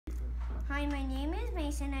Hi, my name is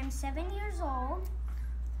Mason. I'm 7 years old.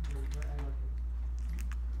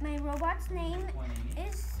 My robot's name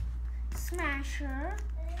is Smasher.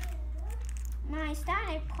 My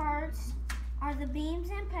static parts are the beams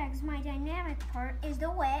and pegs. My dynamic part is the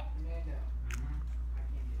wet.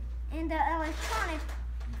 And the electronic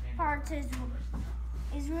parts is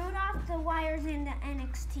Rudolph, the wires, and the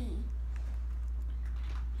NXT.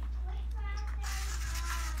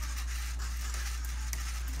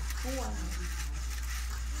 Wow.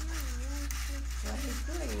 What he's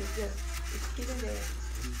doing is just hitting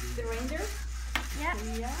the reindeer? Yep.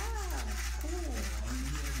 Yeah. Cool.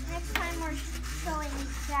 Next time we're showing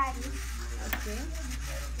Daddy. Okay.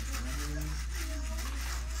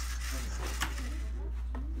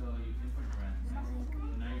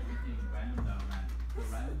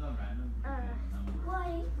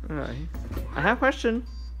 Alright. I have a question.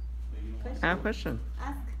 I have a question.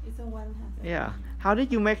 Ask. It's a one answer. Yeah. How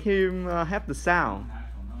did you make him have the sound?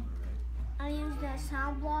 I used a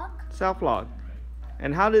sound block Sound block.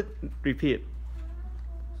 And how did it repeat?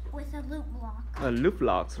 with a loop block. Loop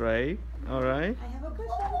blocks, right? Alright. I have a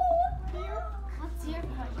question here. What's your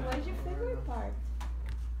question? What is your favorite part?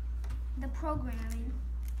 The programming.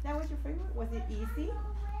 That was your favorite? Was it easy?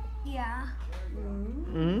 Yeah.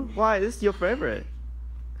 Why is this your favorite?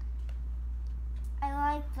 I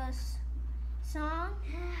like the song.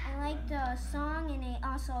 I like the song, and I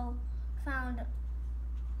also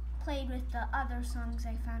played with the other songs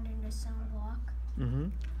I found in the sound block.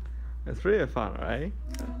 It's really fun, right?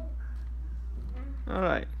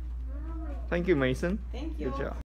 Alright. Thank you, Mason. Thank you. Good job.